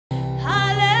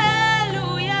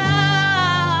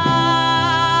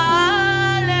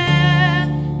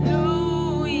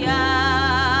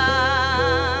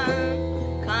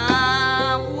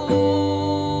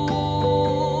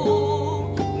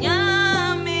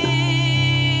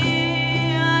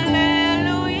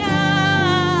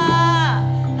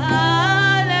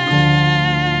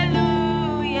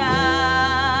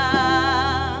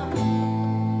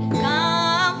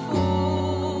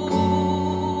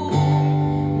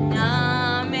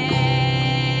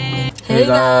Hey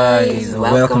guys,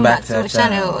 welcome back to our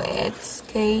channel. It's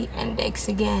K and X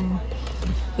again.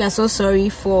 We are so sorry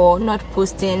for not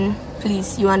posting.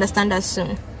 Please, you understand us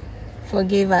soon.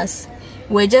 Forgive us.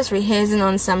 We're just rehearsing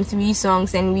on some 3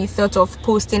 songs and we thought of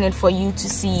posting it for you to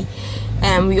see.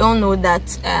 We all know that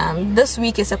this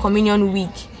week is a communion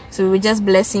week, so we're just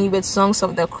blessing you with songs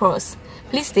of the cross.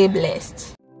 Please stay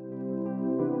blessed.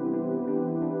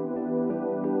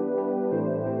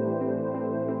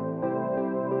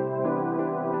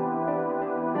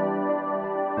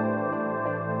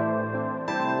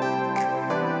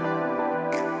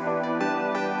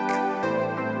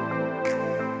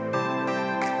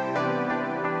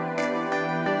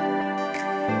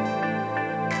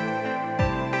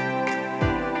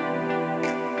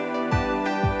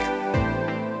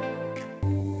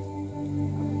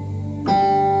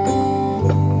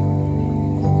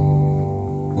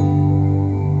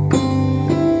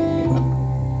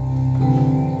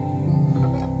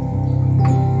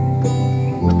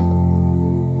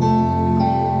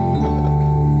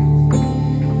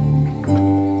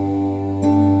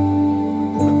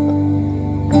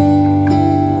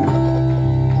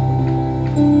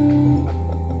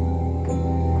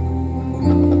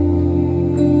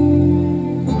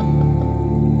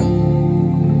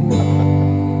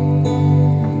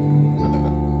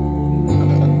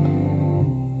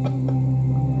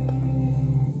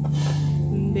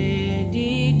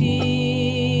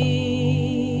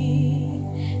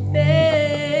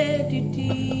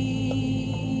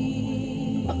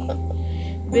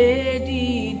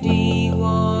 Bedidi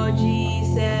wo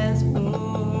Jesus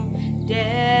boom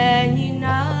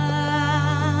denina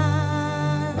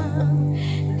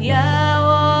dia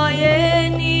wo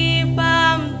yeni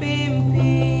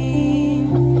pampimpi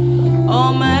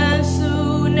o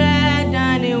mansune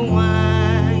dani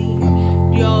wine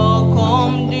yo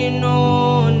come di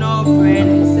no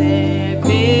friends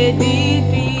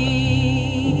bedidi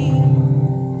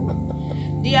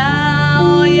dia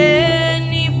wo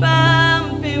yeni no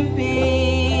friends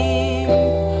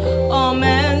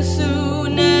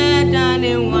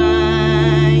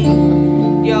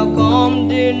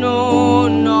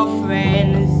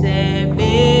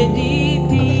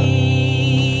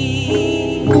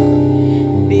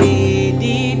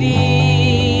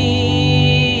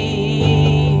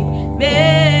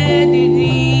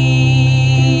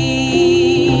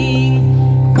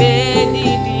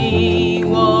bedidi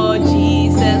wo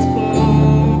Jesus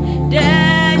boom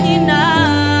denina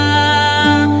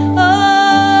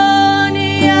oh ni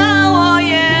awo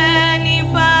ye ni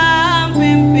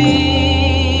pampimpi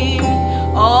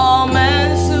oh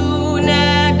mansune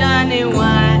dani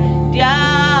wa dia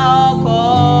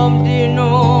come di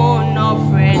no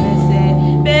friends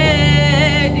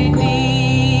bedidi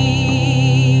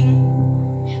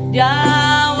dia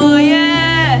wo ye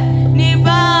ni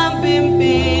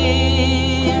pampimpi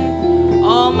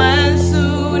oh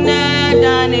mansune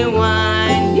dani wa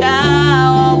dia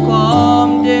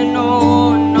come di no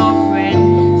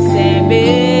friends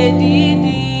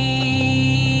bedidi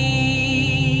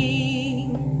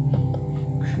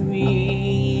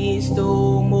Cristo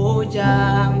moja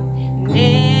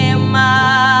nema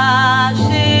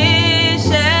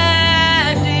shishedi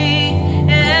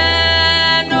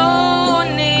enoni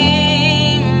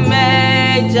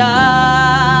meja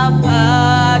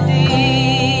padi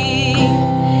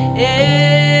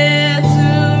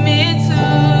to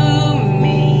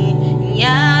me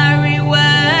yari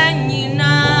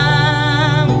wanyina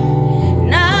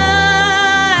na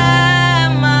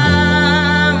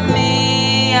mami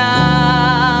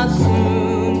asundri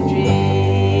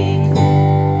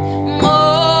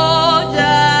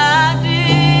moja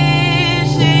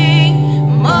dishi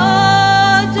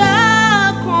moja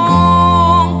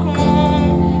krum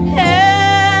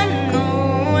henuni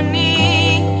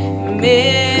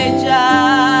meja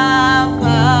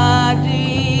padi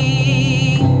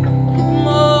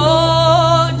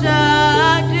moja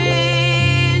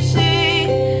dishi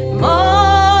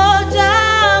moja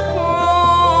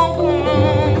krum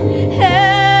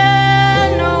henuni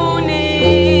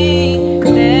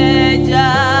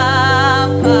meja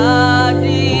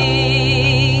padi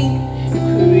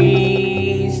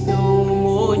Cristo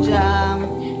moja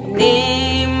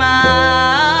nema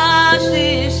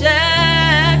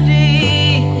shishedi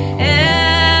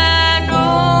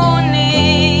enoni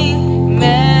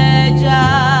meja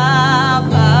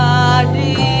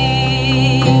padi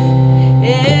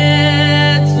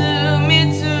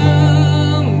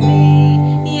to me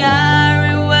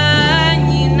yari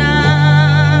wanyina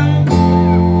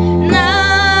na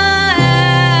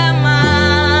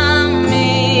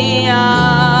mami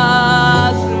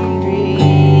asundri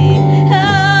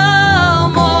oh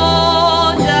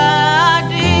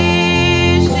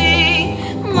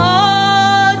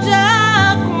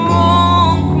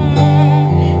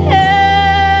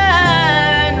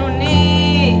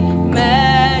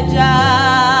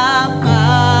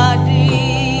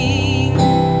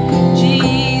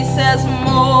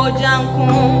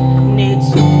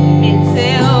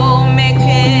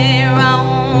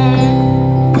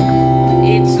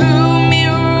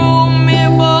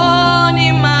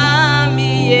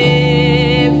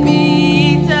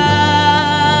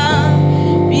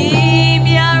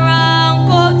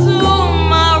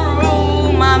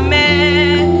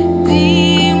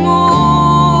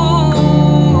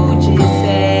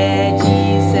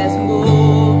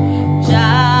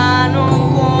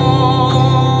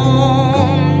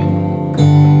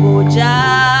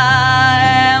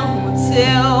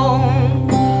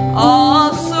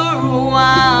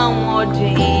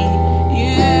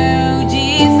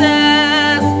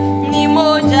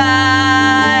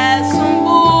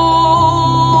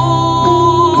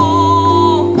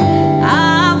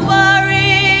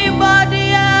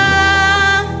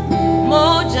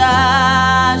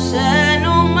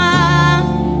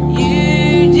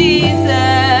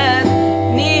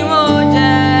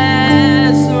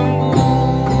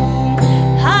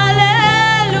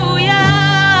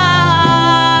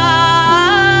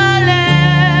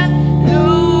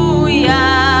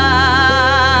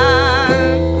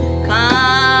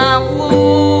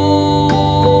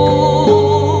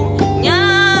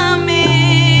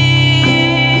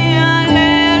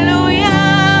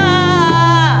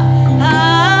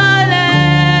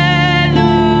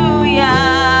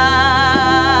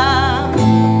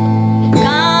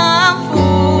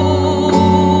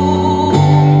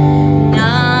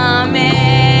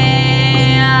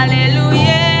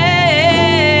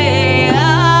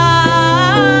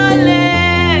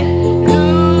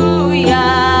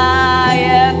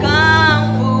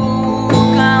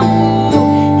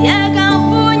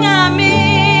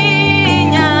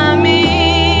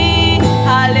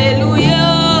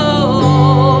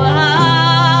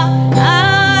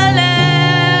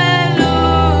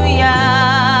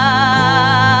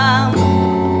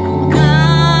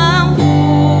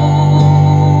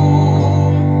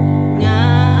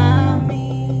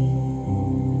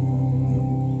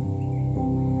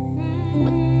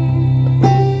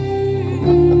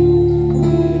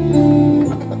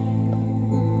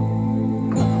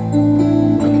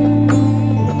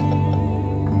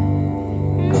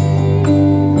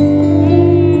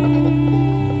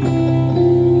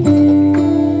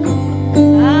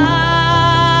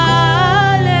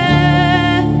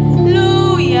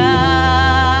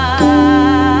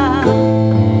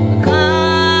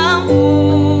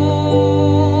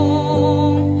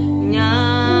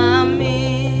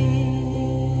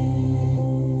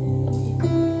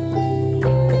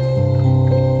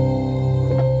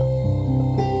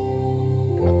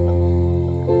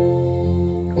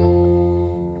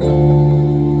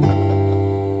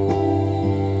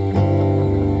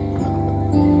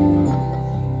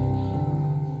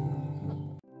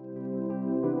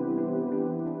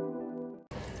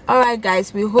Alright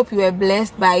guys, we hope you were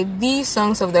blessed by these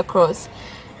songs of the cross.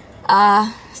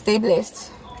 Stay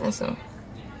blessed. That's all.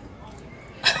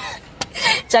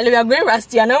 Charlie, we are going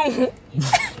rusty, I know.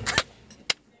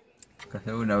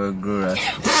 We never grow rusty.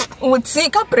 Would say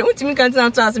capre, what me can't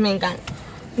answer me can.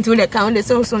 Until the count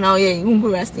is also now, yeah, you won't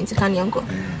go rusty to can uncle.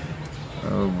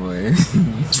 Oh boy.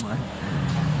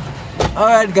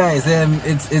 Alright guys,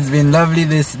 it's been lovely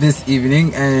this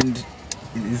evening, and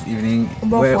this evening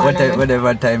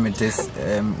whatever time it is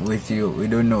with you, we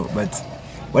don't know, but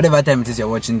whatever time it is you're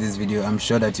watching this video, I'm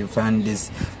sure that you found this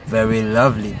very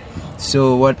lovely.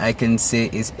 So what I can say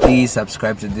is, please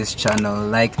subscribe to this channel,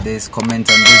 like this,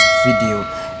 comment on this video,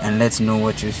 and let's know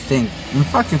what you think. In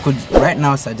fact, you could right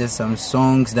now suggest some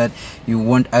songs that you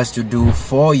want us to do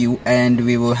for you, and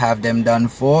we will have them done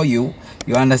for you.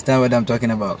 You understand what I'm talking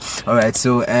about? Alright,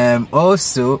 so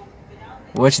also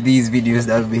watch these videos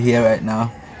that will be here right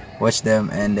now. Watch them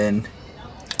and then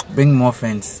bring more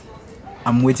friends.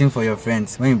 I'm waiting for your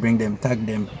friends. When you bring them, tag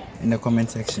them in the comment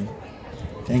section.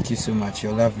 Thank you so much.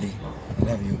 You're lovely. I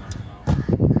love you.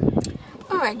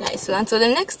 Alright guys, so until the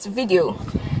next video,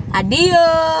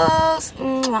 adios.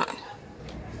 Mwah.